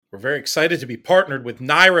We're very excited to be partnered with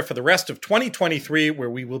Naira for the rest of 2023, where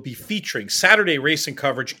we will be featuring Saturday racing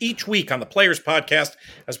coverage each week on the Players Podcast,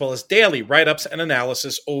 as well as daily write-ups and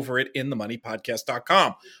analysis over at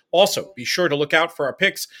InTheMoneyPodcast.com. Also, be sure to look out for our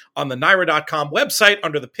picks on the Naira.com website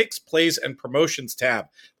under the Picks, Plays, and Promotions tab.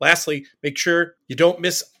 Lastly, make sure you don't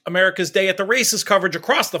miss America's Day at the Races coverage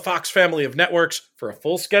across the Fox family of networks. For a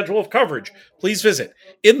full schedule of coverage, please visit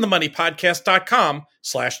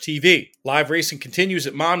InTheMoneyPodcast.com/TV. Live racing continues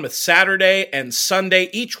at Monmouth Saturday and Sunday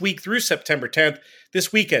each week through September 10th.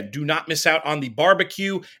 This weekend, do not miss out on the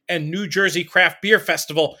Barbecue and New Jersey Craft Beer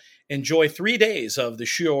Festival. Enjoy 3 days of the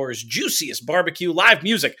shore's juiciest barbecue, live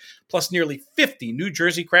music, plus nearly 50 New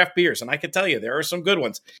Jersey craft beers. And I can tell you, there are some good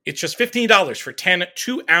ones. It's just $15 for 10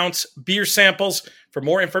 2-ounce beer samples. For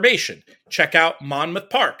more information, check out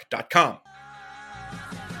monmouthpark.com.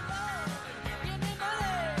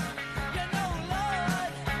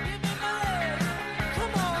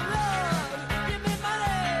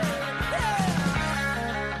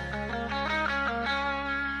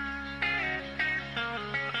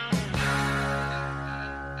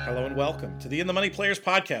 Hello and welcome to the In the Money Players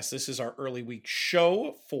Podcast. This is our early week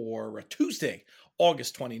show for Tuesday,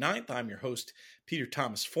 August 29th. I'm your host, Peter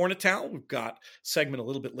Thomas Fornital. We've got a segment a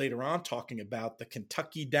little bit later on talking about the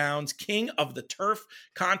Kentucky Downs King of the Turf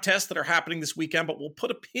contests that are happening this weekend, but we'll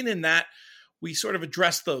put a pin in that. We sort of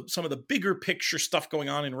addressed some of the bigger picture stuff going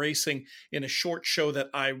on in racing in a short show that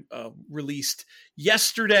I released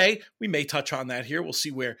yesterday. We may touch on that here. We'll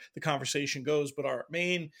see where the conversation goes, but our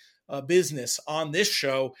main business on this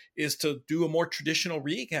show is to do a more traditional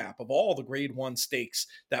recap of all the grade one stakes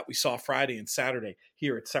that we saw Friday and Saturday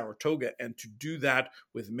here at Saratoga. And to do that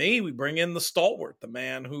with me, we bring in the stalwart, the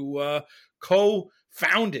man who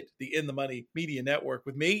co-founded the In the Money Media Network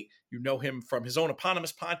with me. You know him from his own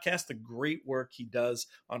eponymous podcast, the great work he does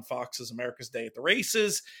on Fox's America's Day at the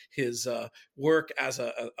Races, his work as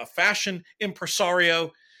a fashion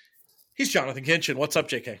impresario. He's Jonathan Kinchin. What's up,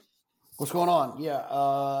 JK? What's going on?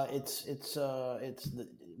 Yeah,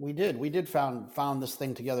 we did found this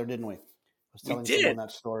thing together, didn't we? I was telling someone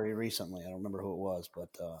that story recently. I don't remember who it was, but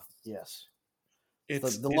yes,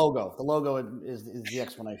 it's the logo. The logo is the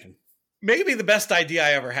explanation. Maybe the best idea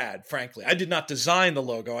I ever had. Frankly, I did not design the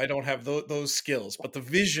logo. I don't have those skills, but the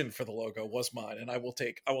vision for the logo was mine, and I will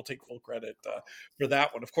take full credit for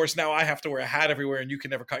that one. Of course, now I have to wear a hat everywhere, and you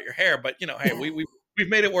can never cut your hair. But hey, we've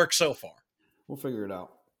made it work so far. We'll figure it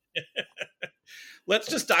out. Let's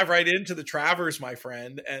just dive right into the Travers, my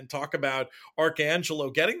friend, and talk about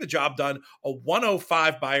Arcangelo getting the job done, a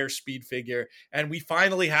 105 buyer speed figure, and we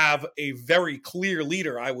finally have a very clear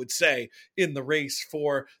leader, I would say, in the race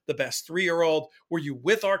for the best 3-year-old. Were you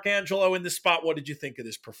with Arcangelo in this spot? What did you think of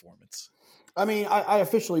this performance? I mean, I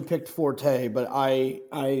officially picked Forte, but I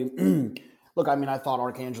look, I mean, I thought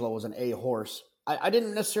Arcangelo was an A horse. I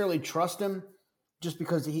didn't necessarily trust him just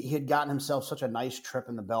because he had gotten himself such a nice trip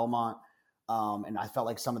in the Belmont. And I felt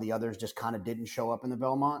like some of the others just kind of didn't show up in the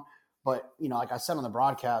Belmont. But, like I said on the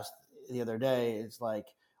broadcast the other day, it's like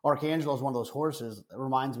Arcangelo is one of those horses that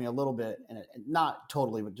reminds me a little bit, and not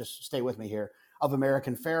totally, but just stay with me here, of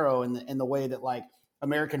American Pharoah in the way that, like,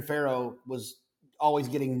 American Pharoah was always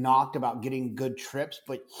getting knocked about getting good trips,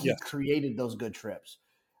 but he created those good trips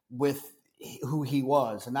with who he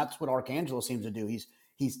was. And that's what Arcangelo seems to do.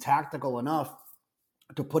 He's tactical enough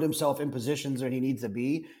to put himself in positions where he needs to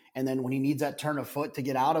be. And then when he needs that turn of foot to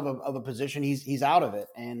get out of a position, he's out of it.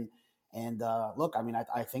 And look, I mean,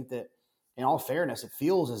 I think that in all fairness, it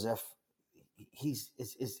feels as if is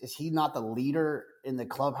he not the leader in the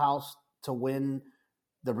clubhouse to win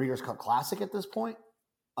the Breeders' Cup Classic at this point?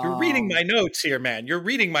 You're reading my notes here, man. You're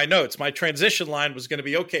reading my notes. My transition line was going to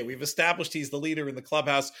be, okay, we've established he's the leader in the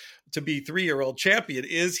clubhouse to be 3-year-old champion.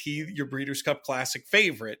 Is he your Breeders' Cup Classic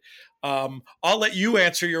favorite? I'll let you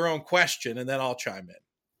answer your own question, and then I'll chime in.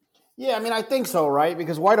 Yeah, I mean, I think so, right?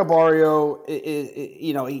 Because White Barrio,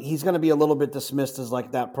 he's going to be a little bit dismissed as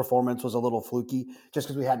like that performance was a little fluky just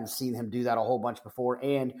because we hadn't seen him do that a whole bunch before.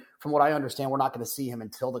 And from what I understand, we're not going to see him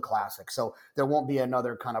until the Classic. So there won't be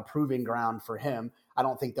another kind of proving ground for him. I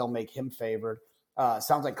don't think they'll make him favored.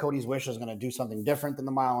 Sounds like Cody's Wish is going to do something different than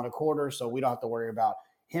the 1.25 miles, so we don't have to worry about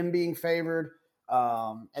him being favored.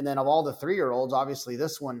 And then of all the 3-year-olds, obviously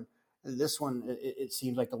this one, it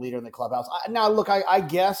seems like the leader in the clubhouse. Now, look, I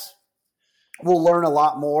guess we'll learn a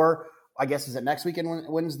lot more. I guess, is it next weekend?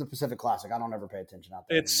 When's the Pacific Classic? I don't ever pay attention out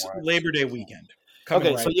there. It's anymore. Labor Day weekend.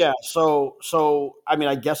 Okay, right. So I mean,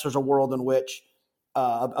 I guess there's a world in which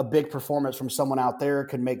a big performance from someone out there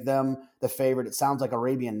could make them the favorite. It sounds like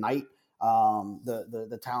Arabian Night,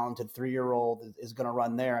 the talented 3-year-old is going to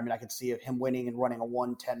run there. I mean, I could see him winning and running a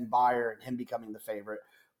 110 buyer and him becoming the favorite.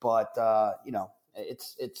 But I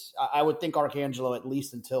would think Arcangelo, at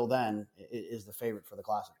least until then, is the favorite for the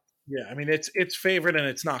Classic. Yeah, I mean it's favored and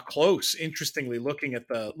it's not close. Interestingly, looking at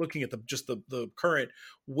the current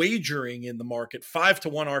wagering in the market,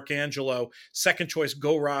 5-1 Arcangelo, second choice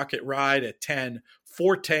Go Rocket Ride at 10,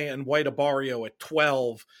 Forte and White Abario at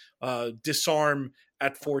 12, Disarm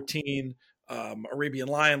at 14, Arabian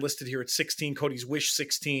Lion listed here at 16, Cody's Wish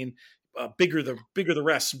 16. Bigger the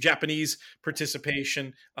rest, some Japanese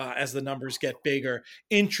participation as the numbers get bigger.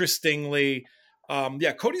 Interestingly,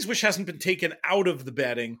 Cody's Wish hasn't been taken out of the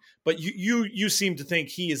betting, but you seem to think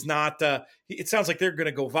he is not. It sounds like they're going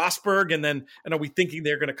to go Vosberg, and are we thinking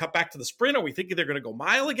they're going to cut back to the sprint? Are we thinking they're going to go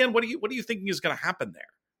mile again? What are you thinking is going to happen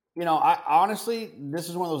there? I honestly, this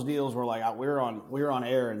is one of those deals where like we were on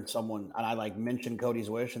air and I like mentioned Cody's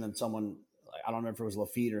Wish, and then someone, I don't remember if it was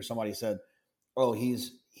Lafitte or somebody said, "Oh,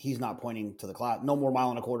 he's not pointing to the class. No more mile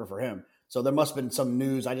and a quarter for him." So there must have been some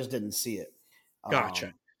news. I just didn't see it.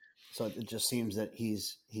 Gotcha. So it just seems that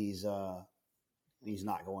he's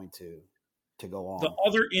not going to go on. The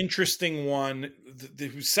other interesting one,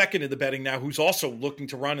 who's second in the betting now, who's also looking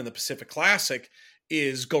to run in the Pacific Classic,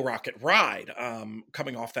 is Go Rocket Ride,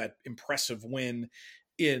 coming off that impressive win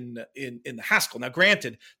in the Haskell. Now,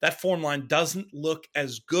 granted, that form line doesn't look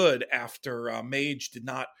as good after Mage did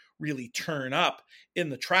not really turn up in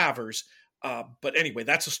the Travers. But anyway,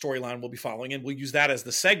 that's a storyline we'll be following, and we'll use that as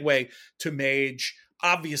the segue to Mage.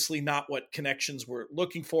 Obviously not what connections we're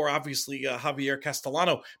looking for. Obviously, Javier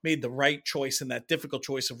Castellano made the right choice in that difficult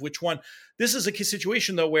choice of which one. This is a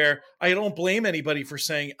situation, though, where I don't blame anybody for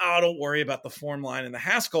saying, don't worry about the form line in the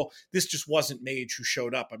Haskell. This just wasn't Mage who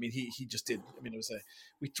showed up. I mean, he just did. I mean, it was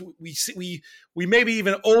we maybe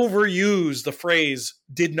even overused the phrase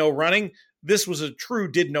 "did no running." This was a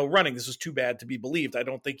true did no running. This was too bad to be believed. I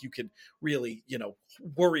don't think you could really,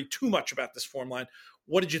 worry too much about this form line.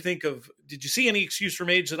 What did you think of? Did you see any excuse for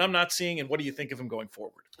Mage that I'm not seeing, and what do you think of him going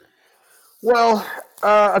forward? Well,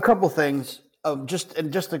 a couple things. Just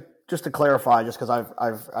to clarify, just because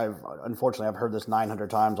I've unfortunately I've heard this 900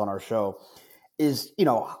 times on our show, is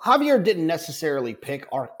Javier didn't necessarily pick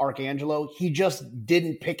Arcangelo. He just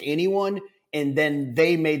didn't pick anyone, and then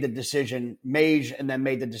they made the decision, Mage, and then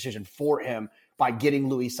made the decision for him by getting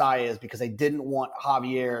Luis Saez because they didn't want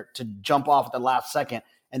Javier to jump off at the last second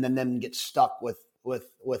and then them get stuck with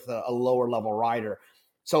a lower level rider.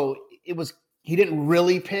 So he didn't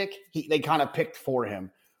really pick. They kind of picked for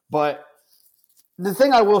him. But the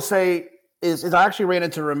thing I will say is I actually ran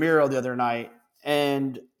into Ramiro the other night,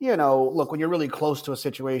 and look, when you're really close to a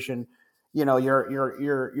situation,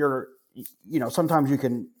 you're sometimes you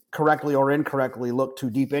can correctly or incorrectly look too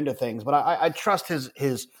deep into things. But I trust his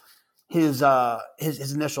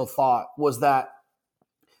initial thought was that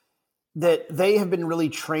they have been really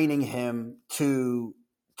training him to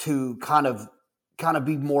kind of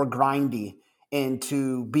be more grindy and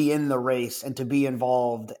to be in the race and to be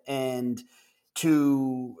involved and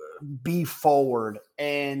to be forward,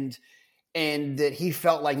 and that he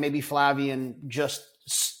felt like maybe Flavien just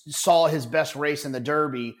saw his best race in the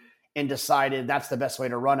Derby and decided that's the best way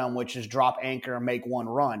to run him, which is drop anchor and make one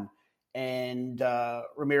run. And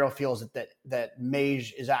Ramiro feels that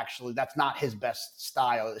Mage is actually, that's not his best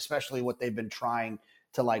style, especially what they've been trying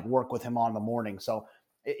to work with him on in the morning. So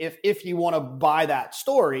if you want to buy that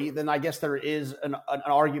story, then I guess there is an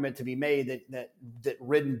argument to be made that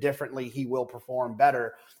ridden differently, he will perform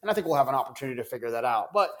better. And I think we'll have an opportunity to figure that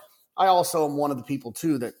out. But I also am one of the people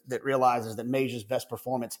too that realizes that Mage's best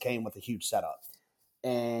performance came with a huge setup.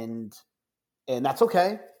 And that's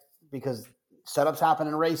okay, because setups happen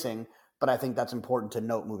in racing, but I think that's important to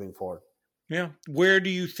note moving forward. Yeah. Where do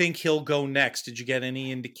you think he'll go next? Did you get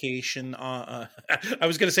any indication? I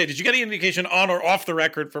was going to say, did you get any indication on or off the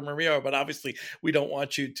record from Ramiro? But obviously, we don't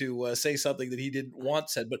want you to say something that he didn't want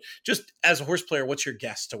said. But just as a horse player, what's your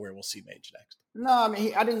guess to where we'll see Mage next? No, I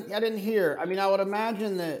mean, I didn't hear. I mean, I would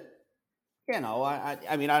imagine that.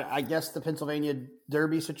 I guess the Pennsylvania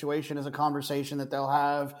Derby situation is a conversation that they'll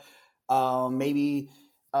have. Maybe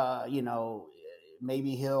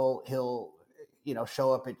he'll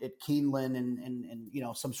show up at Keeneland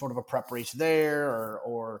and some sort of a prep race there,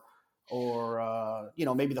 or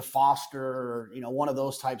maybe the Foster, or one of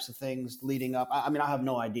those types of things leading up. I mean, I have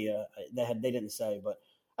no idea. They didn't say, but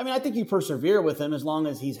I mean, I think you persevere with him as long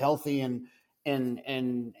as he's healthy and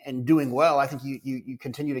doing well. I think you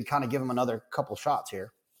continue to kind of give him another couple shots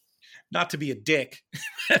here. Not to be a dick,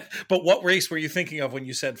 but what race were you thinking of when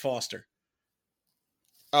you said Foster?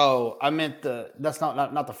 Oh, I meant that's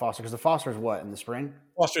not the Foster, because the Foster is what, in the spring?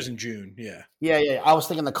 Foster's in June, yeah. Yeah. I was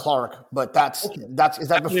thinking the Clark, but is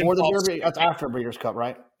that before the Derby? That's after Breeders' Cup,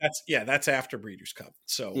 right? that's after Breeders' Cup.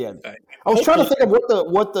 So Yeah, I was trying to think of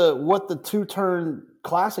what the 2-turn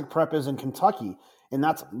classic prep is in Kentucky, and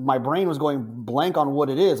that's my brain was going blank on what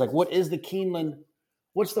it is. Like, what is the Keeneland?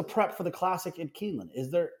 What's the prep for the classic in Keeneland?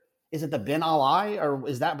 Is it the Ben Ali or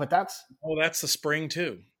is that? But that's that's the spring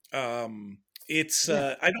too. It's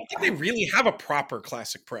yeah. I don't think they really have a proper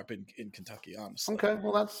classic prep in Kentucky, honestly. Okay,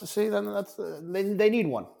 well that's they need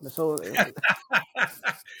one. So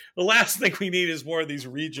The last thing we need is more of these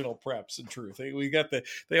regional preps. In truth, we got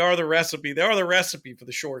they are the recipe. They are the recipe for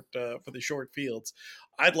the short fields.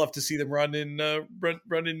 I'd love to see them run in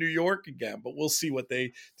New York again, but we'll see what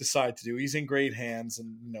they decide to do. He's in great hands,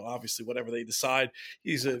 and obviously whatever they decide,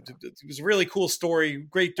 it was a really cool story,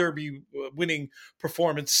 great Derby winning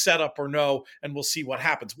performance, setup or no, and we'll see what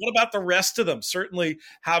happens. What about the rest of them? Certainly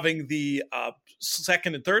having the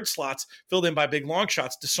second and third slots filled in by big long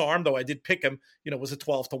shots. Disarm, though I did pick him, was a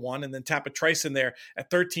 12-1, and then Tapit Trice in there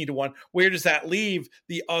at 13-1. Where does that leave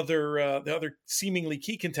the other seemingly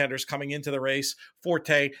key contenders coming into the race?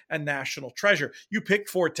 Forte and National Treasure. You picked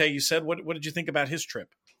Forte. You said, what did you think about his trip?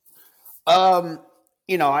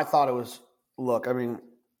 I thought it was. Look,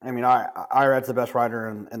 Irad's the best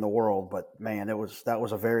rider in the world, but man, that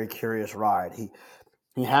was a very curious ride.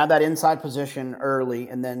 He had that inside position early,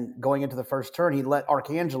 and then going into the first turn, he let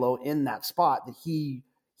Arcangelo in that spot that he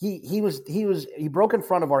broke in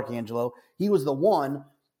front of Arcangelo. He was the one,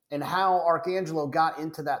 and how Arcangelo got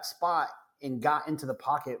into that spot and got into the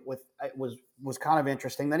pocket was kind of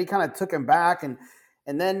interesting. Then he kind of took him back,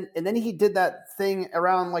 and then he did that thing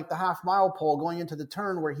around like the half mile pole going into the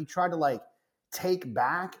turn where he tried to like take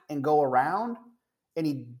back and go around. And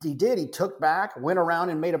he did. He took back, went around,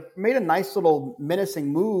 and made a nice little menacing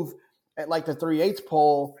move at like the 3/8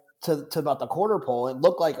 pole to about the quarter pole. It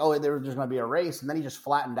looked like there was just going to be a race, and then he just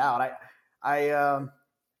flattened out. I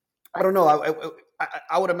don't know.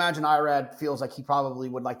 I would imagine Irad feels like he probably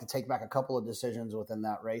would like to take back a couple of decisions within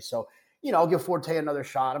that race. So I'll give Forte another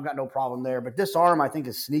shot. I've got no problem there. But Disarm, I think,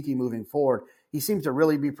 is sneaky moving forward. He seems to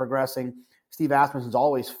really be progressing. Steve Asmussen's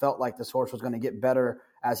always felt like this horse was going to get better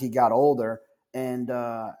as he got older. And,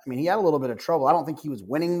 he had a little bit of trouble. I don't think he was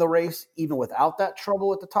winning the race even without that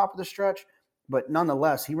trouble at the top of the stretch. But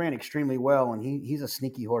nonetheless, he ran extremely well, and he's a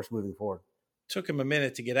sneaky horse moving forward. Took him a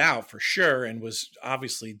minute to get out for sure, and was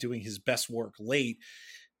obviously doing his best work late.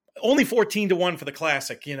 Only 14-1 for the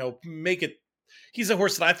Classic. He's a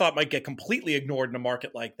horse that I thought might get completely ignored in a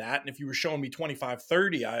market like that. And if you were showing me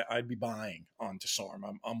 25-30, I'd be buying on Disarm.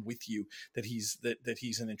 I'm with you that he's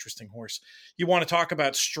an interesting horse. You want to talk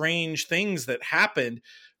about strange things that happened.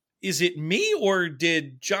 Is it me, or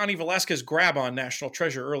did Johnny Velasquez grab on National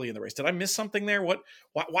Treasure early in the race? Did I miss something there?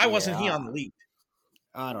 Why wasn't he on the lead?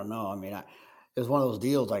 I don't know. It was one of those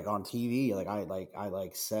deals like on TV. I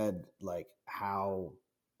said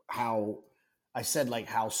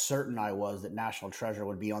how certain I was that National Treasure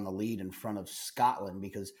would be on the lead in front of Scotland,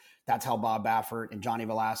 because that's how Bob Baffert and Johnny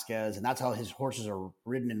Velasquez, and that's how his horses are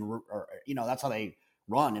ridden, that's how they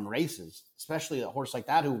run in races, especially a horse like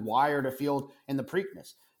that who wired a field in the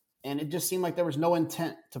Preakness. And it just seemed like there was no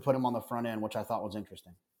intent to put him on the front end, which I thought was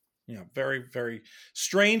interesting. Very, very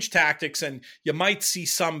strange tactics, and you might see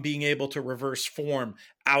some being able to reverse form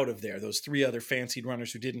out of there. Those three other fancied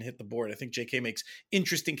runners who didn't hit the board. I think JK makes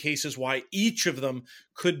interesting cases why each of them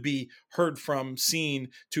could be heard from,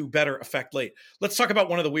 seen to better effect late. Let's talk about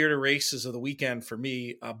one of the weirder races of the weekend for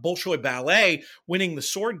me. Bolshoi Ballet winning the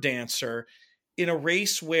Sword Dancer in a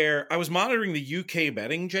race where I was monitoring the UK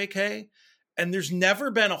betting, JK, and there's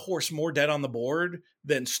never been a horse more dead on the board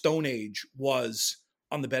than Stone Age was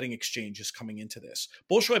on the betting exchanges coming into this.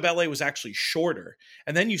 Bolshoi Ballet was actually shorter.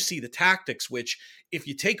 And then you see the tactics, which if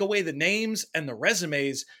you take away the names and the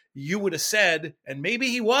resumes, you would have said, and maybe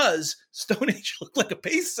he was, Stone Age looked like a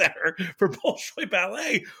pace setter for Bolshoi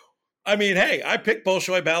Ballet. Hey, I picked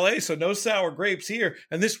Bolshoi Ballet, so no sour grapes here.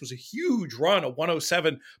 And this was a huge run, a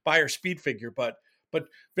 107 Beyer speed figure, but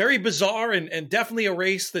very bizarre and definitely a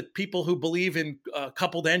race that people who believe in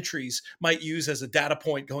coupled entries might use as a data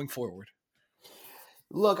point going forward.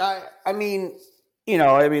 Look, I don't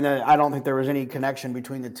think there was any connection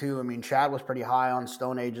between the two. Chad was pretty high on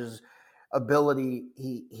Stone Age's ability.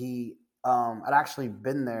 He I'd actually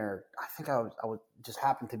been there. I think I would just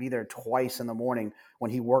happened to be there twice in the morning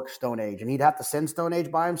when he worked Stone Age, and he'd have to send Stone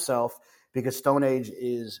Age by himself because Stone Age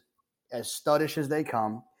is as studdish as they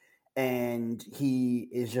come, and he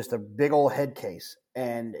is just a big old head case.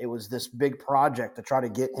 And it was this big project to try to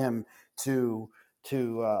get him to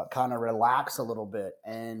kind of relax a little bit,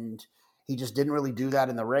 and he just didn't really do that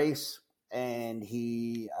in the race. And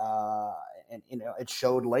it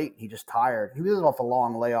showed late. He just tired. He was off a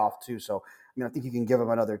long layoff too, so mean, I think you can give him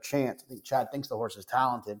another chance. I think Chad thinks the horse is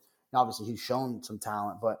talented. And obviously, he's shown some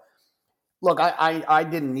talent. But look, I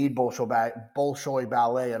didn't need Bolshoi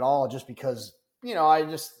Ballet at all, just because,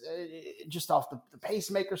 I just off the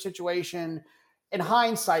pacemaker situation. In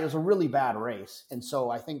hindsight, it was a really bad race. And so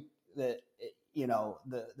I think that,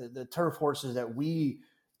 the turf horses that we,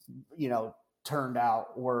 turned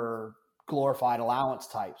out were glorified allowance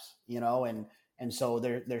types, and so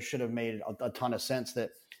there should have made a ton of sense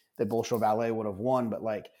that Bolshoi Ballet would have won. But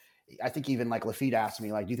like, I think even like Lafitte asked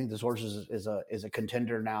me, like, do you think this horse is a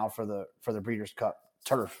contender now for the Breeders' Cup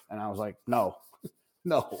turf? And I was like, no.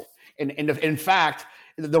 And in fact,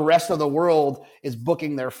 the rest of the world is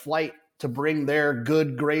booking their flight to bring their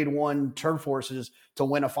good grade 1 turf horses to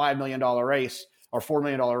win a $5 million race or $4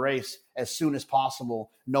 million race as soon as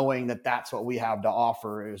possible, knowing that that's what we have to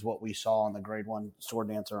offer, is what we saw on the grade 1 Sword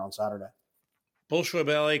Dancer on Saturday. Bolshoi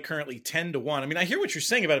Ballet currently 10-1. I mean, I hear what you're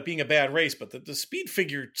saying about it being a bad race, but the speed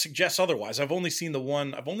figure suggests otherwise. I've only seen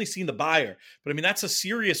the buyer, but I mean, that's a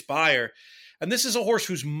serious buyer. And this is a horse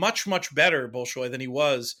who's much, much better, Bolshoi, than he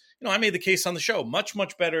was. I made the case on the show, much,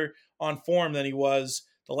 much better on form than he was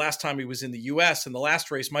the last time he was in the U.S. And the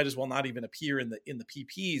last race might as well not even appear in the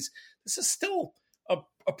PPs. This is still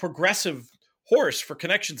a progressive horse for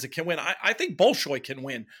connections that can win. I think Bolshoi can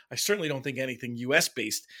win. I certainly don't think anything U.S.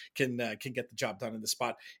 based can get the job done in the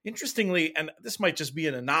spot. Interestingly, and this might just be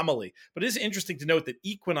an anomaly, but it is interesting to note that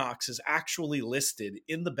Equinox is actually listed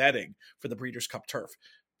in the betting for the Breeders' Cup turf.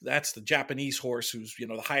 That's the Japanese horse who's,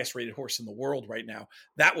 the highest rated horse in the world right now.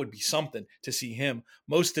 That would be something to see him.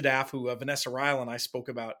 Mostadaf, who Vanessa Ryle and I spoke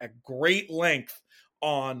about at great length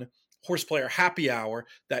on Horse Player Happy Hour,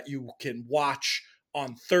 that you can watch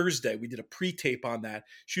on Thursday. We did a pre-tape on that.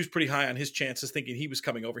 She was pretty high on his chances, thinking he was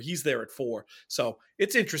coming over. He's there at 4. So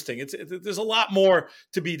it's interesting. There's a lot more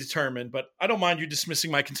to be determined, but I don't mind you dismissing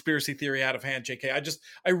my conspiracy theory out of hand, JK.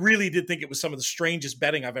 I really did think it was some of the strangest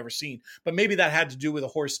betting I've ever seen, but maybe that had to do with a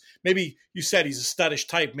horse. Maybe you said he's a studdish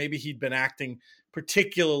type. Maybe he'd been acting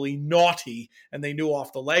particularly naughty and they knew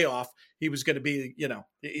off the layoff he was going to be,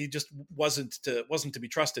 he just wasn't to be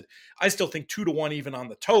trusted. I still think 2-1 even on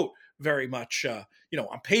the tote, very much, on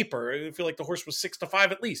paper. I feel like the horse was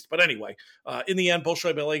 6-5 at least. But anyway, in the end,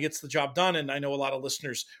 Bolshoi Ballet gets the job done. And I know a lot of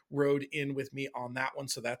listeners rode in with me on that one.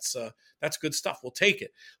 So that's good stuff. We'll take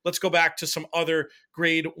it. Let's go back to some other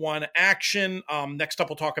grade 1 action. Next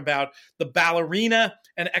up, we'll talk about the Ballerina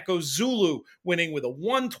and Echo Zulu winning with a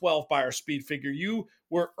 112 Beyer speed figure. You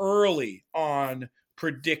were early on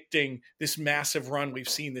predicting this massive run we've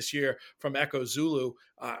seen this year from Echo Zulu.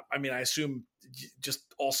 I assume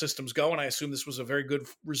just all systems go, and I assume this was a very good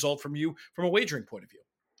result from you from a wagering point of view.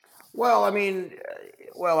 Well, I mean,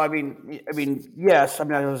 yes. I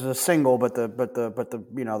mean, it was a single, but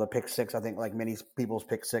the pick 6, I think, like many people's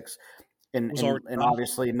pick 6, and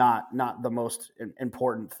obviously not the most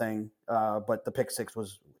important thing. But the pick 6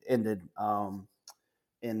 was ended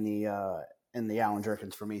in the Alan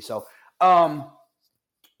Jerkins for me. So,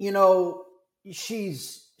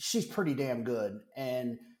 she's pretty damn good,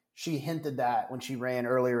 and she hinted that when she ran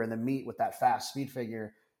earlier in the meet with that fast speed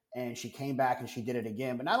figure, and she came back and she did it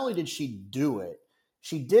again. But not only did she do it,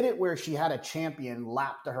 she did it where she had a champion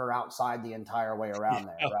lap to her outside the entire way around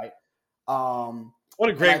there, right? What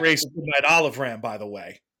a great race Midnight Olive ran, by the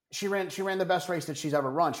way. She ran the best race that she's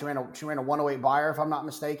ever run. She ran a 108 Beyer, if I'm not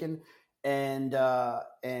mistaken. And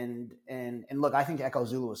look, I think Echo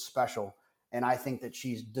Zulu is special. And I think that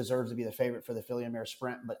she deserves to be the favorite for the Filly and Mare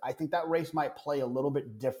Sprint. But I think that race might play a little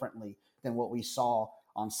bit differently than what we saw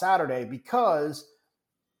on Saturday, because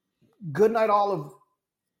Goodnight Olive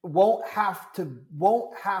won't have to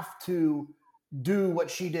do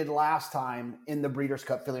what she did last time in the Breeders'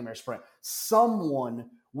 Cup Filly and Mare Sprint. Someone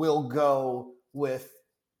will go with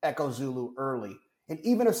Echo Zulu early. And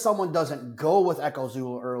even if someone doesn't go with Echo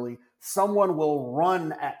Zulu early, someone will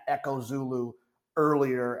run at Echo Zulu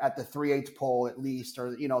earlier at the 3/8 pole at least,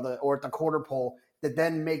 or or at the quarter pole, that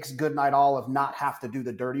then makes Goodnight Olive not have to do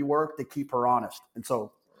the dirty work to keep her honest. And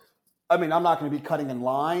so, I mean, I'm not going to be cutting in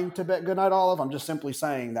line to bet Goodnight Olive. I'm just simply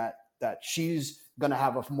saying that she's going to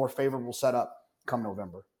have a more favorable setup come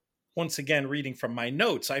November. Once again, reading from my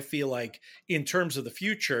notes, I feel like in terms of the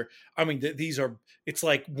future, I mean, it's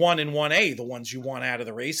like 1 and 1A, the ones you want out of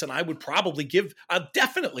the race. And I'll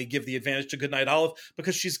definitely give the advantage to Goodnight Olive,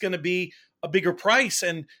 because she's going to be a bigger price.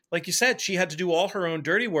 And like you said, she had to do all her own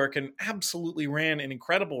dirty work and absolutely ran an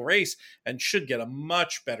incredible race and should get a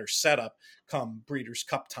much better setup come Breeders'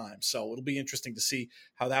 Cup time. So it'll be interesting to see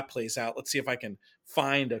how that plays out. Let's see if I can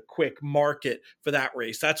find a quick market for that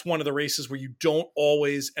race. That's one of the races where you don't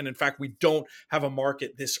always, and in fact, we don't have a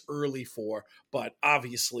market this early for, but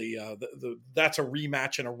obviously that's a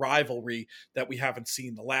rematch and a rivalry that we haven't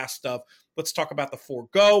seen the last of. Let's talk about the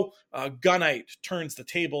Forgo. Gunite turns the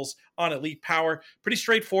tables on Elite Power. Pretty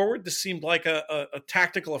straightforward. This seemed like a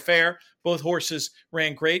tactical affair. Both horses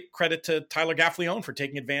ran great. Credit to Tyler Gaffalione for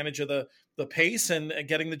taking advantage of the pace and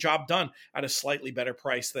getting the job done at a slightly better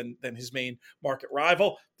price than his main market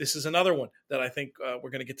rival. This is another one that I think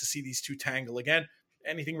we're going to get to see these two tangle again.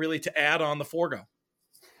 Anything really to add on the Forgo?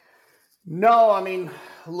 No, I mean,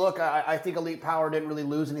 look, I think Elite Power didn't really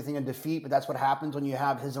lose anything in defeat, but that's what happens when you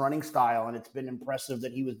have his running style, and it's been impressive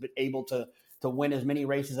that he was able to win as many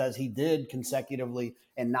races as he did consecutively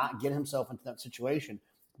and not get himself into that situation.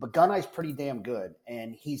 But Gunite's pretty damn good,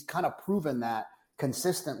 and he's kind of proven that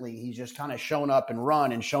consistently. He's just kind of shown up and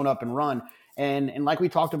run. And like we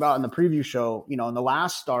talked about in the preview show, in the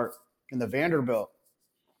last start in the Vanderbilt,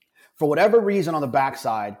 for whatever reason on the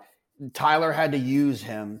backside, Tyler had to use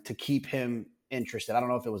him to keep him interested. I don't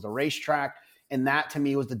know if it was the racetrack, and that to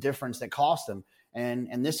me was the difference that cost him. And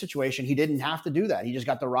in this situation, he didn't have to do that. He just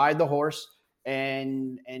got to ride the horse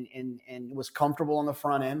and was comfortable on the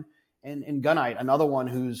front end. And Gunite, another one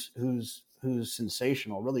who's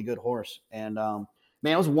sensational, really good horse. And man,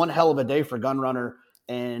 it was one hell of a day for Gunrunner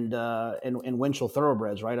and Winchell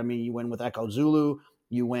Thoroughbreds, right? I mean, you win with Echo Zulu,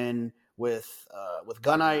 you win with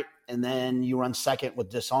Gunite, and then you run second with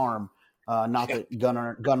Disarm. Not that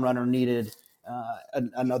Gunrunner needed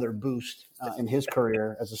another boost in his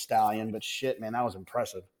career as a stallion, but shit, man, that was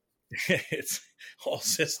impressive. It's all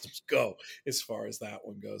systems go as far as that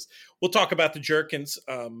one goes. We'll talk about the Jerkins.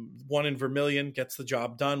 One in Vermilion gets the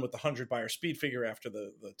job done with the 100 Beyer speed figure after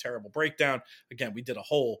the terrible breakdown. Again, I did a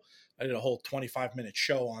whole 25-minute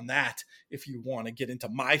show on that if you want to get into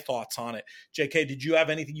my thoughts on it. JK, did you have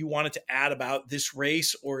anything you wanted to add about this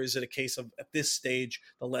race, or is it a case of at this stage,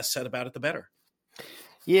 the less said about it, the better?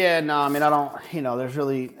 Yeah, no, I mean, I don't, there's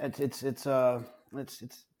really,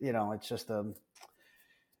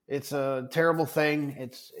 it's a terrible thing.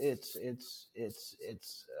 It's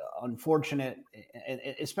unfortunate,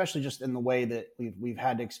 especially just in the way that we've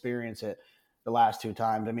had to experience it the last two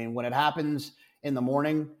times. I mean, when it happens in the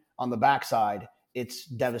morning on the backside, it's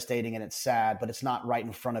devastating and it's sad, but it's not right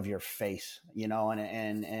in front of your face, and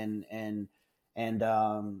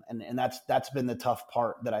that's been the tough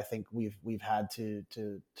part that I think we've had to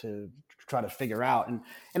try to figure out. And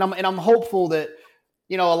I'm hopeful that,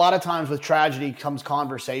 a lot of times with tragedy comes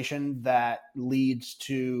conversation that leads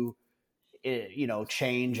to,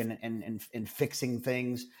 change and fixing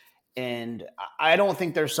things. And I don't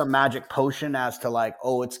think there's some magic potion as to like,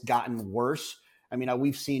 oh, it's gotten worse. I mean,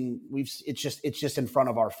 it's just in front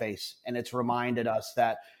of our face, and it's reminded us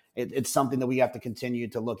that it's something that we have to continue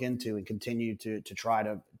to look into and continue to try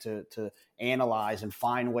to analyze and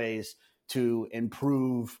find ways to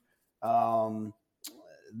improve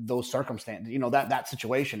those circumstances, that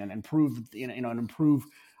situation, and improve, and improve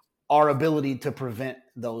our ability to prevent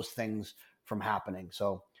those things from happening.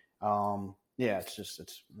 So, it's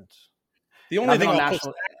the only thing I'll push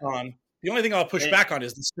back on. The only thing I'll push back on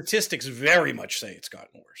is the statistics very much say it's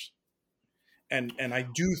gotten worse. And I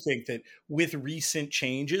do think that with recent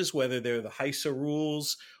changes, whether they're the HISA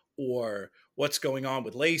rules or what's going on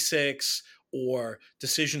with LASIX or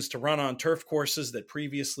decisions to run on turf courses that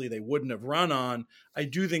previously they wouldn't have run on, I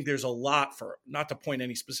do think there's a lot, for not to point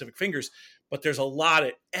any specific fingers, but there's a lot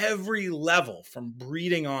at every level from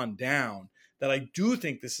breeding on down that I do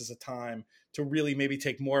think this is a time to really maybe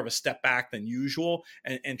take more of a step back than usual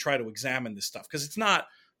and try to examine this stuff. Because it's not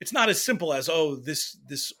as simple as, oh,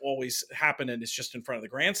 this always happened and it's just in front of the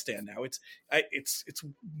grandstand now. It's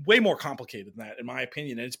way more complicated than that, in my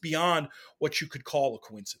opinion, and it's beyond what you could call a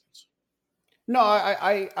coincidence. No,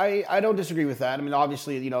 I don't disagree with that. I mean,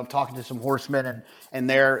 obviously, I'm talking to some horsemen and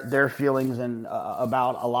their feelings and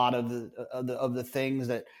about a lot of the things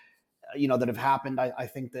that that have happened. I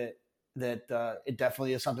think that it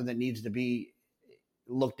definitely is something that needs to be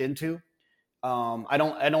looked into. I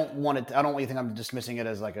don't want you to think I'm dismissing it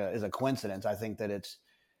as as a coincidence. I think that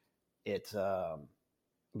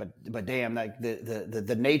but damn, like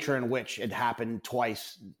the nature in which it happened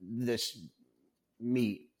twice this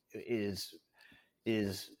meet is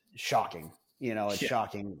shocking. It's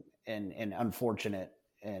shocking and unfortunate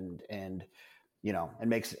and it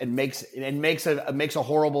makes a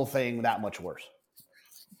horrible thing that much worse.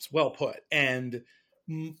 It's well put. And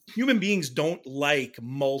human beings don't like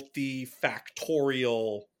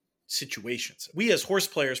multifactorial situations. We as horse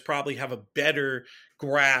players probably have a better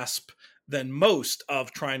grasp than most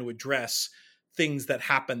of trying to address things that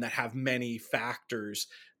happen that have many factors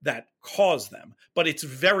that cause them. But it's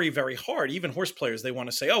very, very hard. Even horse players, they want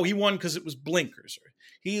to say, oh, he won because it was blinkers, or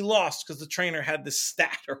he lost because the trainer had this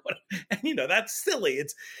stat or whatever. And, that's silly.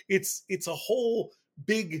 It's a whole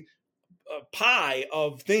big pie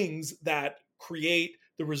of things that create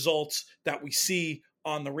the results that we see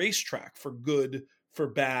on the racetrack, for good, for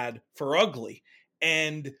bad, for ugly.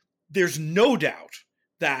 And there's no doubt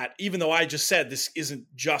that, even though I just said this isn't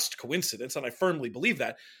just coincidence, and I firmly believe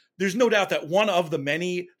that, there's no doubt that one of the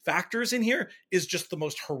many factors in here is just the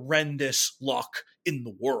most horrendous luck in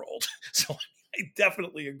the world. So I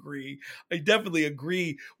definitely agree.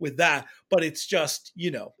 With that. But it's just,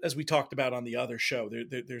 as we talked about on the other show,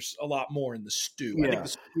 there's a lot more in the stew. Yeah.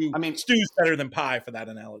 I think the stew's better than pie for that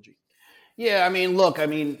analogy. Yeah, I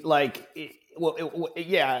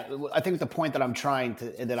think the point that I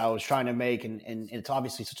was trying to make, and it's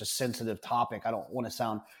obviously such a sensitive topic. I don't want to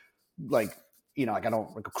sound like, like I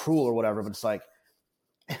don't like cruel or whatever, but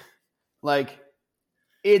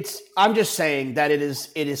it's I'm just saying that it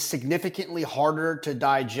is significantly harder to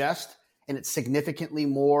digest, and it's significantly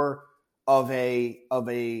more of a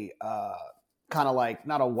kind of like,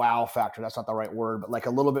 not a wow factor, that's not the right word, but like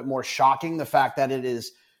a little bit more shocking, the fact that it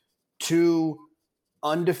is two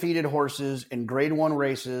undefeated horses in grade one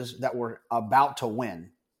races that were about to win.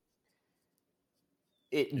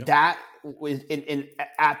 That was in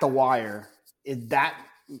at the wire. It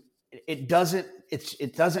doesn't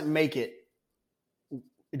make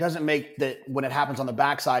that when it happens on the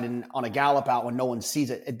backside and on a gallop out when no one sees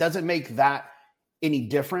it. It doesn't make that any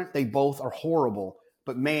different. They both are horrible.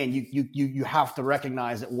 But man, you have to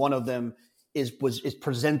recognize that one of them is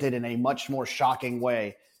presented in a much more shocking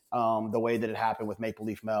way. The way that it happened with Maple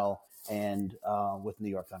Leaf Mel and with New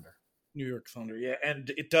York Thunder. Yeah.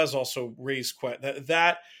 And it does also raise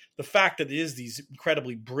that the fact that it is these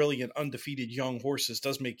incredibly brilliant, undefeated young horses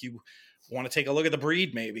does make you want to take a look at the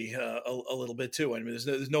breed maybe a little bit too. I mean,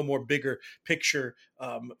 there's no more bigger picture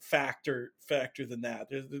factor than that.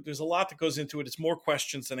 There's a lot that goes into it. It's more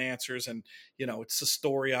questions than answers. And, it's a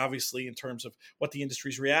story, obviously, in terms of what the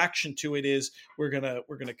industry's reaction to it is. We're going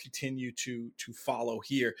to continue to follow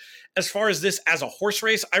here. As far as this as a horse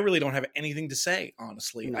race, I really don't have anything to say,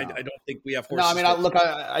 honestly. No. I don't think we have horses. No, I mean,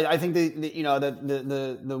 I think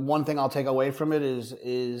the one thing I'll take away from it is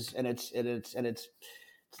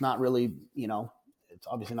it's not really, it's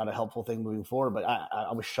obviously not a helpful thing moving forward, but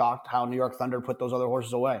I was shocked how New York Thunder put those other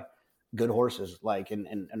horses away. Good horses, like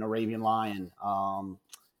in Arabian Lion.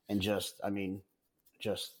 And it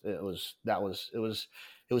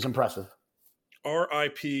was impressive.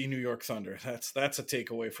 R.I.P. New York Thunder. That's a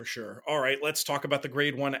takeaway for sure. All right, let's talk about the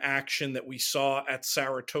grade one action that we saw at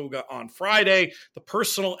Saratoga on Friday. The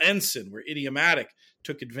personal ensign, where Idiomatic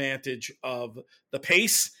took advantage of the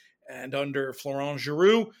pace and under Florent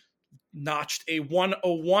Giroux notched a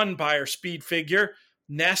 101 by her speed figure.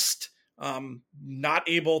 Nest not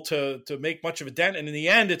able to make much of a dent. And in the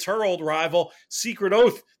end, it's her old rival, Secret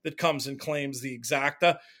Oath, that comes and claims the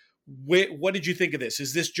exacta. What did you think of this?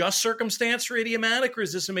 Is this just circumstance for Idiomatic, or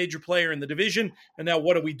is this a major player in the division? And now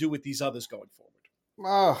what do we do with these others going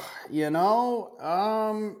forward?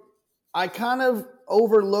 I kind of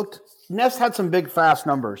overlooked. Nest had some big, fast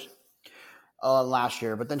numbers last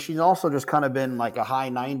year, but then she's also just kind of been like a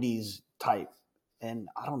high 90s type. And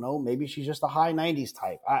I don't know, maybe she's just a high 90s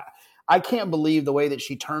type. I can't believe the way that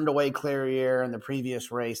she turned away Clairiere in the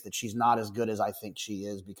previous race, that she's not as good as I think she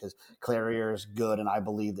is, because Clairiere is good and I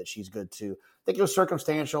believe that she's good too. I think it was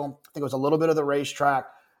circumstantial. I think it was a little bit of the racetrack,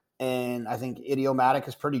 and I think Idiomatic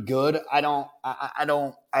is pretty good. I don't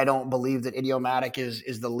believe that Idiomatic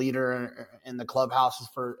is the leader in the clubhouse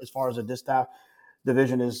as far as the distaff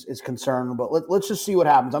division is concerned. But let's just see what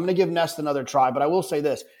happens. I'm going to give Nest another try, but I will say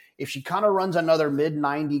this: if she kind of runs another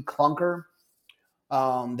mid-90 clunker,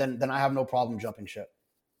 then I have no problem jumping ship.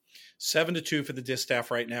 7-2 for the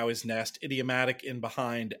distaff right now is Nest. Idiomatic in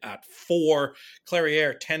behind at 4.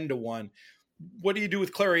 Clairiere 10-1. What do you do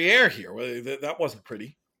with Clairiere here? Well, that wasn't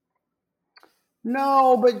pretty.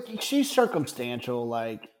 No, but she's circumstantial.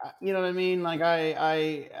 Like, you know what I mean? Like,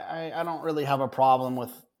 I don't really have a problem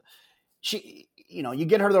with she. You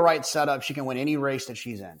get her the right setup, she can win any race that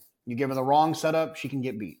she's in. You give her the wrong setup, she can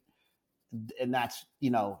get beat. And that's,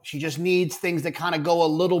 she just needs things that kind of go a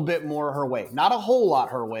little bit more her way. Not a whole lot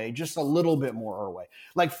her way, just a little bit more her way.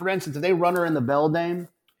 Like, for instance, if they run her in the Beldame,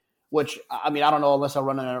 which, I mean, I don't know unless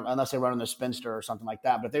they run in the Spinster or something like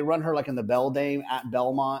that. But if they run her like in the Beldame at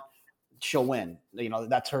Belmont, she'll win.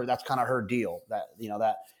 That's kind of her deal.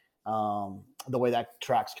 The way that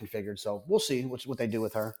track's configured. So we'll see what they do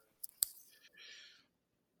with her.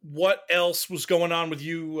 what else was going on with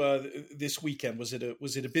you this weekend? Was it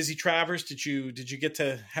a busy Travers? Did you get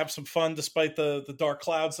to have some fun despite the dark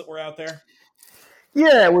clouds that were out there?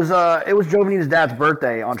 Yeah, it was Jovanita's dad's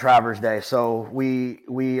birthday on Travers Day, so we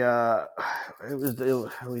I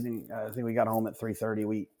think we got home at 3:30.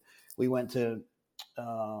 We went to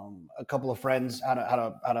a couple of friends had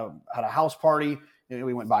a house party.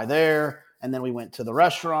 We went by there, and then we went to the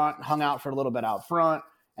restaurant, hung out for a little bit out front,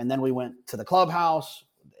 and then we went to the clubhouse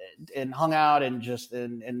and hung out, and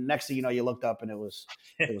next thing you know, you looked up and it was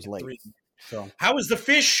late. So how was the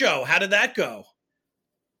fish show? How did that go?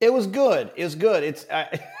 It was good. It was good. I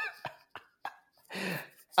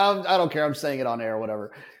don't care. I'm saying it on air or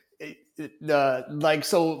whatever.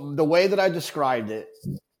 So the way that I described it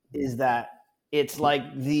is that it's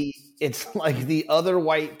like the other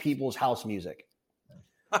white people's house music,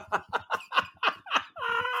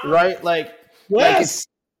 right? Like, yes,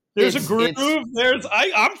 there's a groove.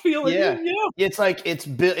 I'm feeling it. Yeah. It's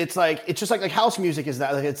just like house music is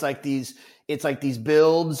that. Like, it's like these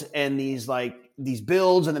builds and these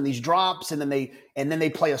builds and then these drops, and then they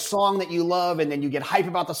play a song that you love, and then you get hype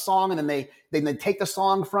about the song, and then they take the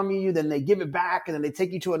song from you, then they give it back, and then they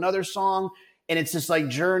take you to another song, and it's this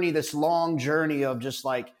this long journey of just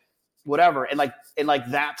like whatever, and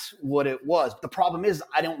that's what it was. The problem is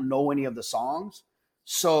I don't know any of the songs,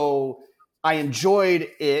 so I enjoyed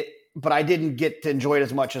it, but I didn't get to enjoy it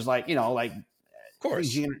as much as of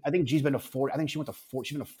course. I think G's been to 40. I think she's been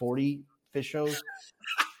to 40 fish shows.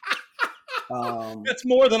 That's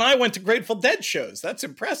more than I went to Grateful Dead shows. That's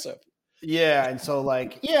impressive. Yeah, and so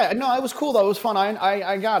it was cool though. It was fun.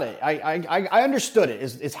 I got it. I understood it.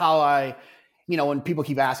 Is how I, when people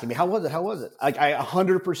keep asking me how was it? Like I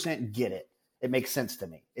 100% get it. It makes sense to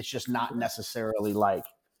me. It's just not necessarily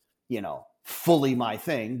fully my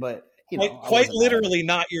thing, but quite literally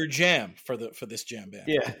not your jam for this jam band.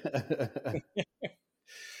 Yeah.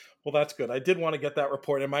 Well, that's good. I did want to get that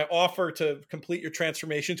report. And my offer to complete your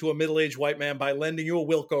transformation to a middle-aged white man by lending you a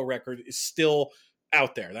Wilco record is still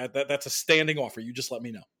out there. That's a standing offer. You just let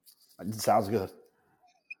me know. Sounds good.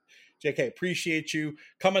 JK, appreciate you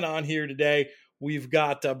coming on here today. We've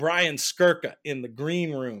got Brian Skirka in the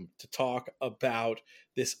green room to talk about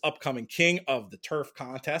this upcoming King of the Turf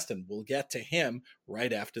contest, and we'll get to him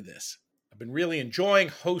right after this. I've been really enjoying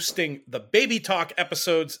hosting the Baby Talk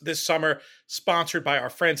episodes this summer, sponsored by our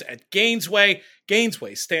friends at Gainesway.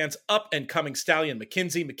 Gainesway stands up and coming stallion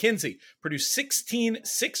McKinsey. McKinsey produced 16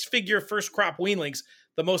 six-figure first crop weanlings,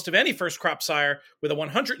 the most of any first crop sire, with a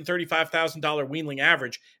 $135,000 weanling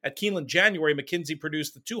average. At Keeneland January, McKinsey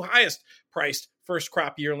produced the two highest priced first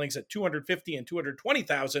crop yearlings at $250,000 and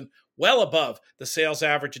 $220,000, well above the sales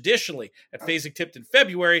average. Additionally, at Phasing Tipped in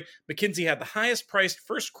February, McKinsey had the highest priced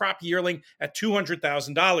first crop yearling at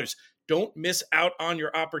 $200,000. Don't miss out on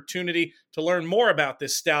your opportunity to learn more about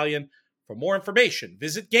this stallion. For more information,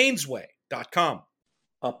 visit Gainesway.com.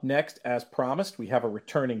 Up next, as promised, we have a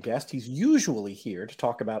returning guest. He's usually here to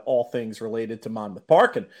talk about all things related to Monmouth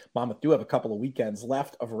Park, and Monmouth do have a couple of weekends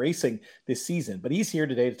left of racing this season, but he's here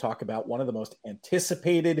today to talk about one of the most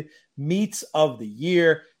anticipated meets of the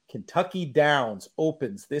year. Kentucky Downs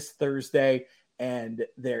opens this Thursday, and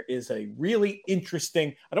there is a really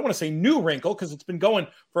interesting, I don't want to say new wrinkle because it's been going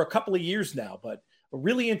for a couple of years now, but a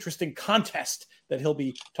really interesting contest that he'll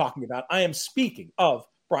be talking about. I am speaking of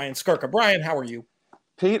Brian Skirka. Brian, how are you?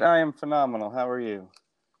 Pete, I am phenomenal. How are you?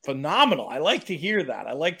 Phenomenal. I like to hear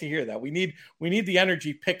that. We need the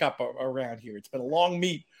energy pickup around here. It's been a long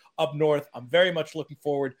meet up north. I'm very much looking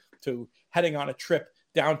forward to heading on a trip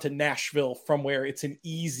down to Nashville, from where it's an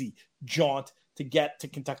easy jaunt to get to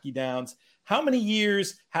Kentucky Downs. How many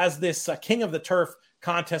years has this King of the Turf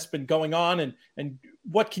contest been going on, and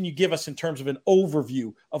what can you give us in terms of an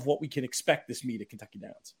overview of what we can expect this meet at Kentucky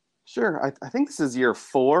Downs? Sure. I think this is year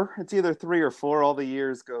 4. It's either 3 or 4. All the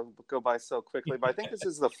years go by so quickly, but I think this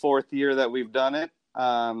is the 4th year that we've done it.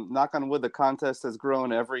 Knock on wood, the contest has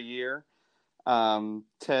grown every year.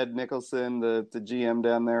 Ted Nicholson, the GM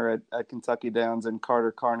down there at Kentucky Downs, and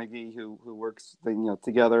Carter Carnegie, who works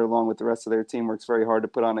together along with the rest of their team, works very hard to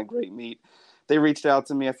put on a great meet. They reached out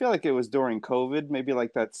to me. I feel like it was during COVID, maybe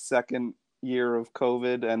like that second year of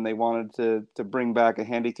COVID, and they wanted to bring back a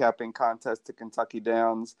handicapping contest to Kentucky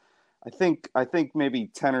Downs. I think maybe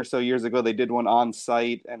 10 or so years ago they did one on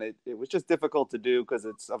site, and it was just difficult to do because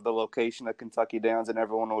it's of the location of Kentucky Downs, and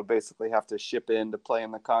everyone would basically have to ship in to play in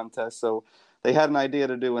the contest. So they had an idea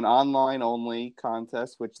to do an online only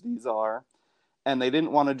contest, which these are, and they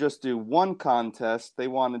didn't want to just do one contest. They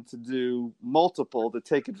wanted to do multiple to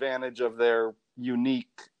take advantage of their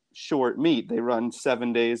unique short meet. They run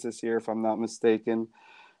 7 days this year, if I'm not mistaken.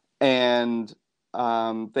 And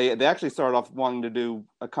They actually started off wanting to do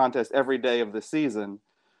a contest every day of the season,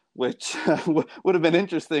 which would have been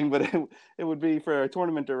interesting, but it would be for a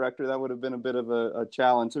tournament director, that would have been a bit of a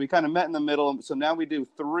challenge. So we kind of met in the middle. So now we do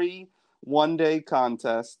 3 one-day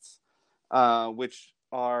contests, which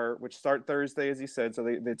start Thursday, as you said. So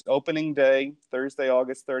it's opening day, Thursday,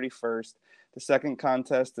 August 31st. The second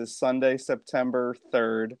contest is Sunday, September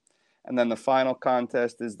 3rd. And then the final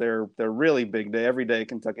contest is their really big day. Every day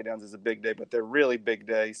Kentucky Downs is a big day, but their really big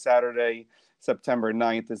day, Saturday, September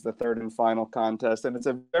 9th, is the third and final contest. And it's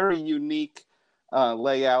a very unique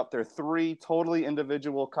layout. There are 3 totally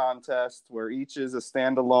individual contests where each is a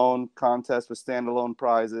standalone contest with standalone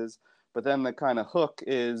prizes. But then the kind of hook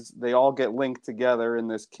is they all get linked together in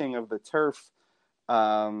this King of the Turf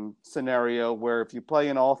scenario, where if you play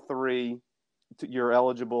in all 3, you're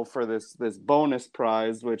eligible for this bonus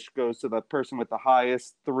prize, which goes to the person with the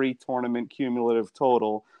highest 3 tournament cumulative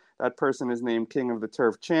total. That person is named King of the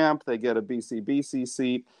Turf champ. They get a BCBC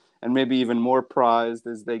seat, and maybe even more prized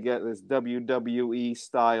is they get this WWE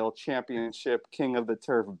style championship King of the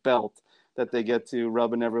Turf belt that they get to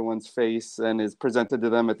rub in everyone's face and is presented to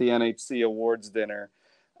them at the NHC awards dinner.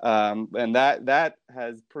 And that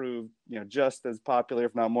has proved, just as popular,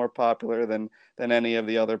 if not more popular than any of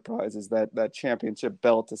the other prizes, that championship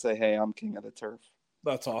belt to say, hey, I'm King of the Turf.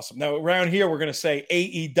 That's awesome. Now around here, we're going to say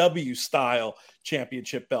AEW style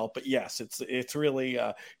championship belt, but yes, it's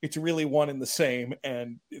really one and the same.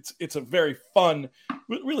 And it's a very fun,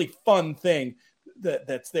 really fun thing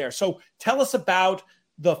that's there. So tell us about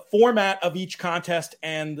the format of each contest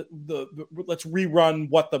and let's rerun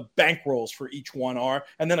what the bankrolls for each one are.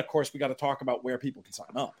 And then of course we got to talk about where people can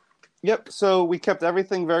sign up. Yep. So we kept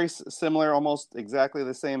everything very similar, almost exactly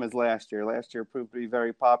the same as last year. Last year proved to be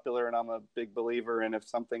very popular, and I'm a big believer in if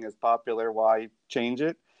something is popular, why change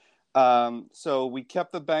it? So we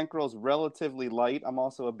kept the bankrolls relatively light. I'm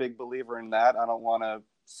also a big believer in that. I don't want to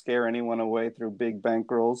scare anyone away through big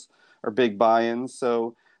bankrolls or big buy-ins.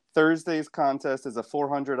 So Thursday's contest is a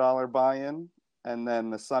 $400 buy-in, and then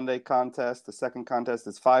the Sunday contest, the second contest,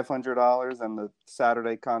 is $500, and the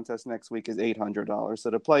Saturday contest next week is $800. So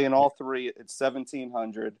to play in all 3, it's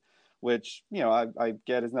 $1,700, which I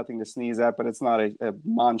get is nothing to sneeze at, but it's not a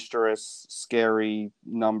monstrous, scary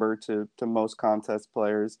number to most contest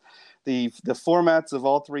players. The formats of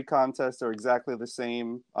all 3 contests are exactly the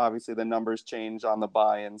same. Obviously, the numbers change on the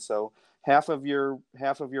buy-in, so half of your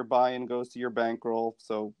buy-in goes to your bankroll.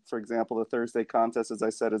 So, for example, the Thursday contest, as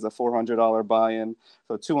I said, is a $400 buy-in.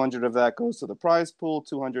 So $200 of that goes to the prize pool,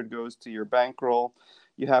 $200 goes to your bankroll.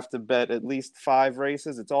 You have to bet at least 5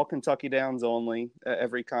 races. It's all Kentucky Downs only.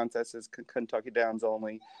 Every contest is Kentucky Downs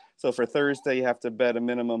only. So for Thursday, you have to bet a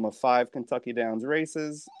minimum of 5 Kentucky Downs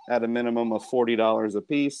races at a minimum of $40 a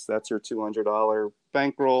piece. That's your $200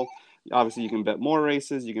 bankroll. Obviously, you can bet more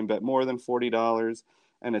races. You can bet more than $40.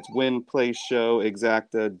 And it's win, place, show,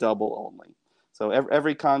 exacta, double only. So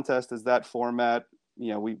every contest is that format.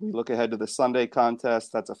 We look ahead to the Sunday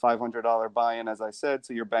contest. That's a $500 buy-in, as I said.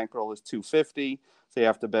 So your bankroll is $250. So you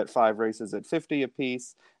have to bet 5 races at $50 a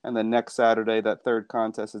piece. And then next Saturday, that third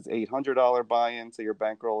contest is $800 buy-in. So your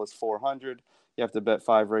bankroll is $400. You have to bet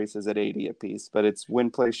 5 races at $80 a piece. But it's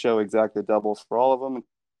win, place, show, exacta, double for all of them.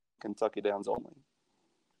 Kentucky Downs only.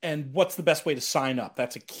 And what's the best way to sign up?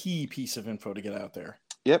 That's a key piece of info to get out there.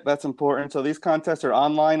 Yep, that's important. So these contests are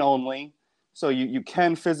online only. So you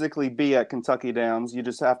can physically be at Kentucky Downs. You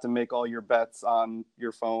just have to make all your bets on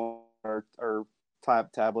your phone or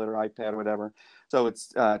tablet or iPad or whatever. So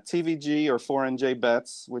it's TVG or 4NJ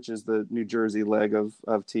Bets, which is the New Jersey leg of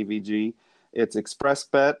TVG. It's Express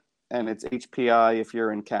Bet, and it's HPI if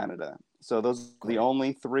you're in Canada. So those are the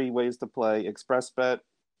only 3 ways to play: Express Bet,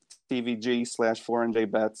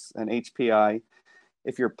 TVG/4NJ Bets, and HPI.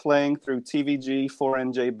 If you're playing through TVG,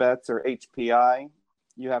 4NJ Bets, or HPI,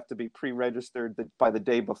 you have to be pre-registered by the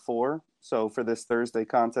day before. So for this Thursday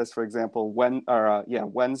contest, for example,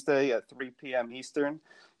 Wednesday at 3 p.m. Eastern,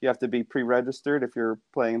 you have to be pre-registered. If you're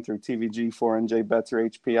playing through TVG, 4NJ Bets, or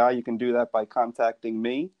HPI, you can do that by contacting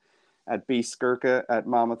me at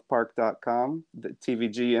bskirka@monmouthpark.com. The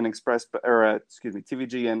TVG and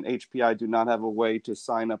TVG and HPI do not have a way to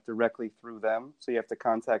sign up directly through them, so you have to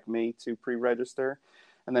contact me to pre-register.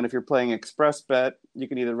 And then if you're playing Express Bet, you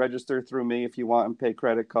can either register through me if you want and pay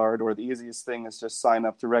credit card, or the easiest thing is just sign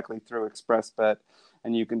up directly through Express Bet,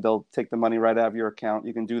 and they'll take the money right out of your account.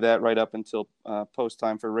 You can do that right up until post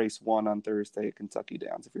time for race 1 on Thursday at Kentucky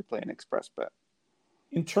Downs if you're playing Express Bet.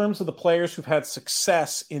 In terms of the players who've had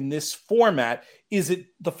success in this format, is it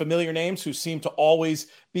the familiar names who seem to always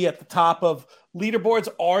be at the top of leaderboards?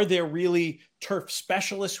 Are there really turf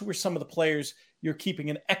specialists? Who are some of the players you're keeping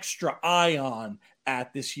an extra eye on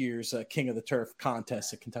at this year's King of the Turf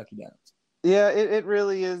contest at Kentucky Downs? Yeah, it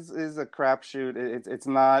really is a crapshoot. It's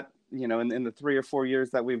not, in the 3 or 4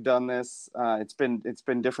 years that we've done this, it's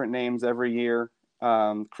been different names every year.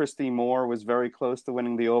 Christy Moore was very close to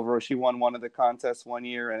winning the overall. She won one of the contests one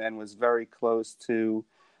year and was very close to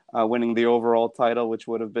winning the overall title, which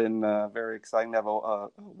would have been very exciting to have a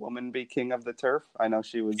woman be King of the Turf. I know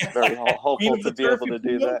she was very hopeful to be able to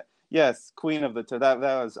do that. Yes, Queen of the Turf. That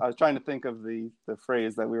was, I was trying to think of the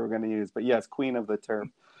phrase that we were going to use, but yes, Queen of the Turf.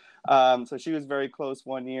 So she was very close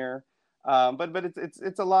one year. But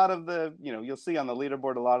it's a lot of the, you'll see on the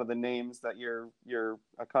leaderboard a lot of the names that you're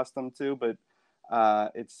accustomed to, but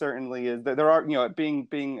it certainly is. There are,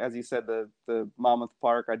 being as you said, the Monmouth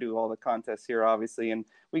Park. I do all the contests here, obviously, and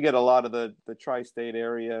we get a lot of the tri-state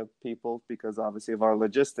area people because obviously of our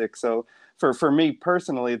logistics. So for me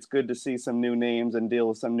personally, it's good to see some new names and deal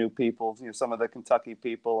with some new people. Some of the Kentucky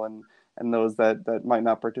people and those that might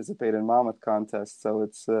not participate in Monmouth contests. So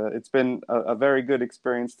it's been a very good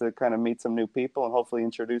experience to kind of meet some new people and hopefully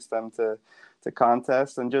introduce them to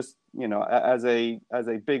contests. And just, as a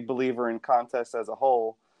big believer in contests as a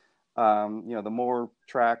whole, the more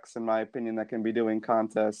tracks, in my opinion, that can be doing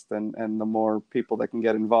contests and the more people that can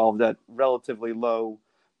get involved at relatively low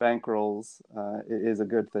bankrolls is a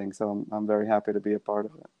good thing. So I'm very happy to be a part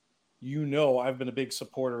of it. I've been a big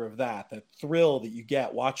supporter of that thrill that you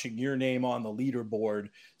get watching your name on the leaderboard,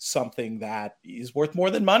 something that is worth more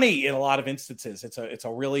than money in a lot of instances. It's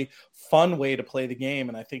a really fun way to play the game.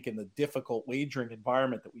 And I think in the difficult wagering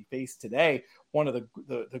environment that we face today, one of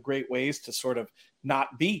the great ways to sort of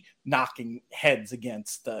not be knocking heads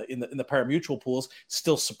against in the pari-mutuel pools,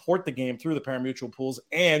 still support the game through the pari-mutuel pools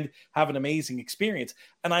and have an amazing experience.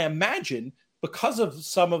 And I imagine because of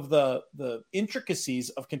some of the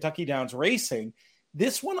intricacies of Kentucky Downs racing,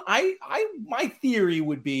 this one, my theory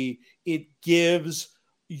would be it gives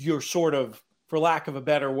your sort of, for lack of a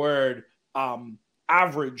better word,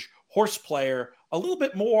 average horse player a little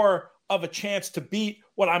bit more of a chance to beat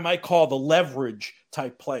what I might call the leverage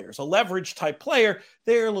type players. A leverage type player,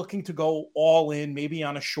 they're looking to go all in, maybe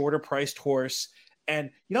on a shorter priced horse,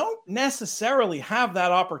 and you don't necessarily have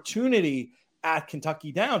that opportunity at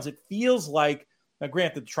Kentucky Downs. It feels like, now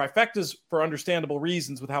granted, the trifectas, for understandable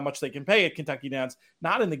reasons with how much they can pay at Kentucky Downs,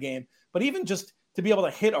 not in the game, but even just to be able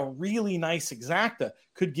to hit a really nice exacta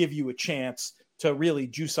could give you a chance to really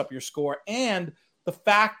juice up your score. And the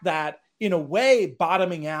fact that, in a way,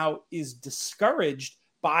 bottoming out is discouraged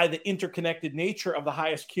by the interconnected nature of the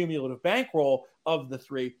highest cumulative bankroll of the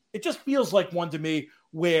three. It just feels like one to me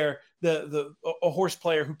where a horse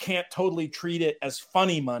player who can't totally treat it as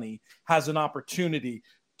funny money has an opportunity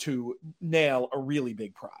to nail a really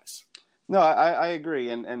big prize. No, I agree.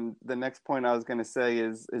 And the next point I was going to say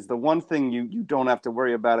is the one thing you don't have to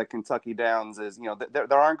worry about at Kentucky Downs is,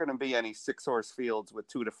 there aren't going to be any 6-horse fields with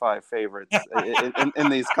 2 to 5 favorites in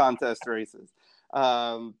these contest races.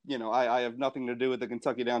 I have nothing to do with the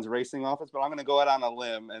Kentucky Downs racing office, but I'm going to go out on a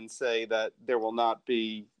limb and say that there will not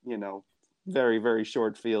be, very, very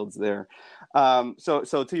short fields there. So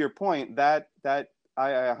to your point, that I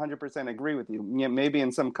 100% agree with you. Maybe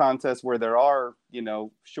in some contests where there are,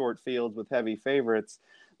 short fields with heavy favorites,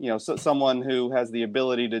 so someone who has the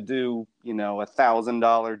ability to do,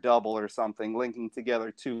 $1,000 double or something, linking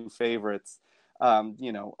together 2 favorites.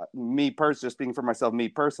 Just speaking for myself, me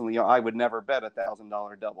personally, I would never bet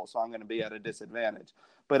 $1,000 double, so I'm going to be at a disadvantage.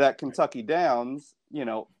 But at Kentucky Downs,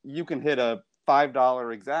 you can hit a $5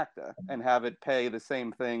 exacta and have it pay the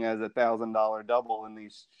same thing as $1,000 double in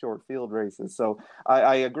these short field races. So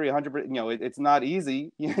I agree 100%. It's not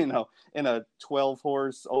easy, in a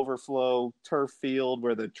 12-horse overflow turf field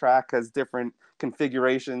where the track has different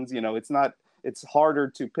configurations. It's harder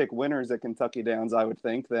to pick winners at Kentucky Downs, I would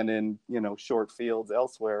think, than in, short fields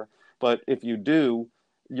elsewhere. But if you do,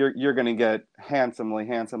 you're going to get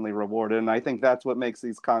handsomely rewarded. And I think that's what makes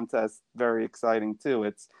these contests very exciting too.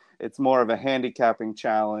 It's more of a handicapping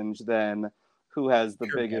challenge than who has the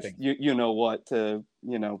biggest, to,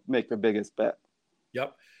 make the biggest bet.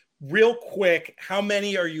 Yep. Real quick, how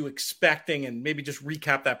many are you expecting? And maybe just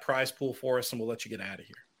recap that prize pool for us and we'll let you get out of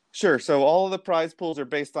here. Sure. So all of the prize pools are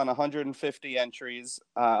based on 150 entries.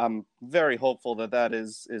 I'm very hopeful that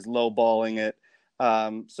is lowballing it.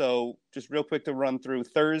 So just real quick to run through: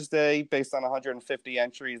 Thursday, based on 150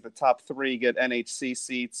 entries, the top 3 get NHC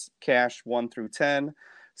seats, cash 1 through 10.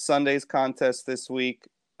 Sunday's contest this week,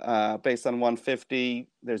 based on 150.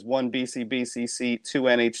 There's one BCBC seat, two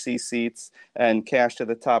NHC seats, and cash to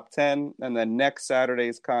the top 10. And then next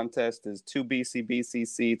Saturday's contest is two BCBC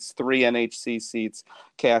seats, three NHC seats,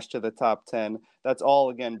 cash to the top 10. That's all,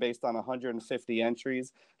 again, based on 150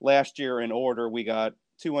 entries. Last year in order, we got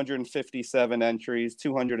 257 entries,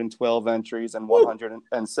 212 entries, and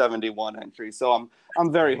 171 entries. So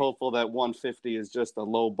I'm very hopeful that 150 is just a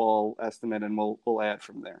low ball estimate, and we'll add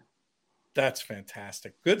from there. That's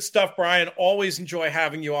fantastic. Good stuff, Brian. Always enjoy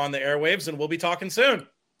having you on the airwaves, and we'll be talking soon.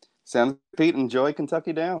 Sounds good, Pete. Enjoy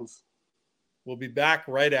Kentucky Downs. We'll be back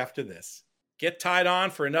right after this. Get tied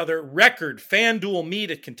on for another record FanDuel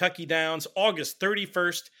meet at Kentucky Downs, August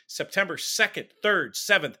 31st, September 2nd, 3rd,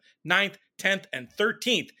 7th, 9th, 10th, and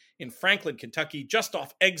 13th in Franklin, Kentucky, just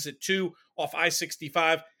off exit 2 off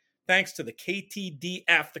I-65. Thanks to the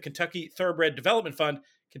KTDF, the Kentucky Thoroughbred Development Fund,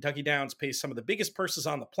 Kentucky Downs pays some of the biggest purses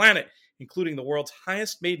on the planet, including the world's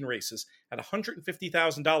highest maiden races at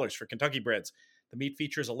 $150,000 for Kentucky breds. The meet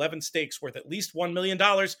features 11 stakes worth at least $1 million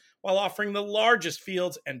while offering the largest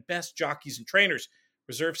fields and best jockeys and trainers.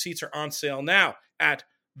 Reserve seats are on sale now at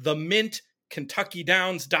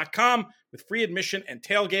themintkentuckydowns.com with free admission and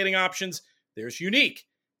tailgating options. There's Unique,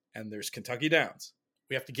 and there's Kentucky Downs.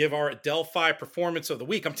 We have to give our Adelphi Performance of the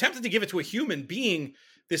Week. I'm tempted to give it to a human being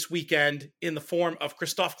this weekend in the form of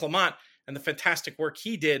Christophe Clement and the fantastic work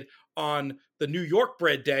he did on the New York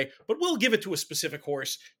bred day, but we'll give it to a specific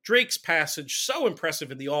horse. Drake's Passage, so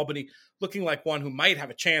impressive in the Albany, looking like one who might have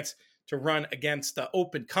a chance to run against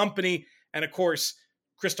Open Company. And of course,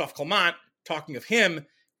 Christophe Clement, talking of him,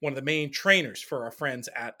 one of the main trainers for our friends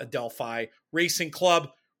at Adelphi Racing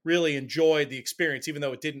Club. Really enjoyed the experience, even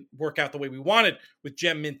though it didn't work out the way we wanted with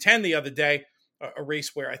Gem Mint 10 the other day, a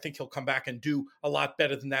race where I think he'll come back and do a lot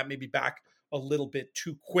better than that, maybe back a little bit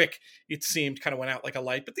too quick, it seemed, kind of went out like a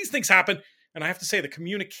light. But these things happen, and I have to say the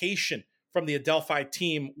communication from the Adelphi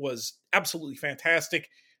team was absolutely fantastic,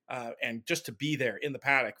 and just to be there in the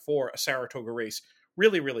paddock for a Saratoga race,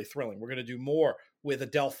 really, really thrilling. We're going to do more with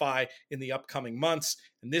Adelphi in the upcoming months,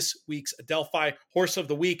 and this week's Adelphi Horse of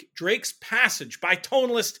the Week, Drake's Passage by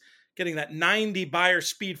Tonalist, getting that 90 Beyer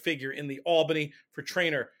speed figure in the Albany for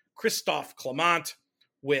trainer Christophe Clement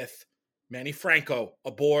with Manny Franco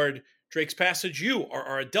aboard. Drake's Passage, you are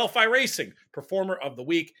our Adelphi Racing Performer of the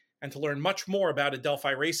Week. And to learn much more about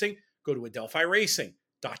Adelphi Racing, go to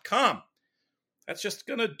adelphiracing.com. That's just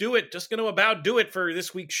going to do it. Just going to about do it for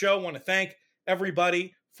this week's show. I want to thank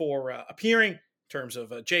everybody for appearing in terms of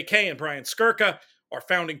JK and Brian Skirka, our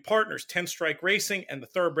founding partners, 10 Strike Racing and the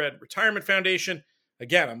Thoroughbred Retirement Foundation.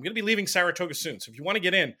 Again, I'm going to be leaving Saratoga soon. So if you want to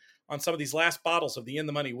get in on some of these last bottles of the In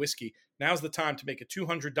the Money whiskey, now's the time to make a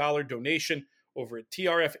 $200 donation over at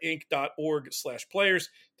trfinc.org/players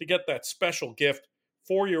to get that special gift.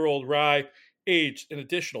 4-year-old rye, aged an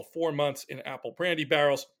additional 4 months in apple brandy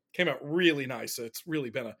barrels. Came out really nice. It's really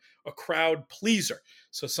been a crowd pleaser.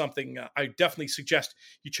 So something I definitely suggest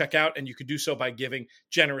you check out, and you can do so by giving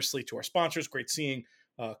generously to our sponsors. Great seeing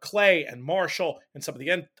Clay and Marshall and some of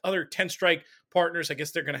the other 10 Strike partners. I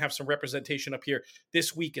guess they're going to have some representation up here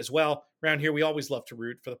this week as well. Around here, we always love to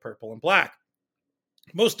root for the purple and black.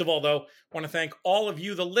 Most of all, though, I want to thank all of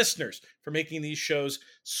you, the listeners, for making these shows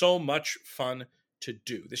so much fun to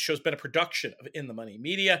do. This show's been a production of In the Money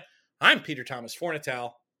Media. I'm Peter Thomas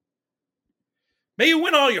Fornatal. May you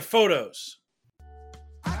win all your photos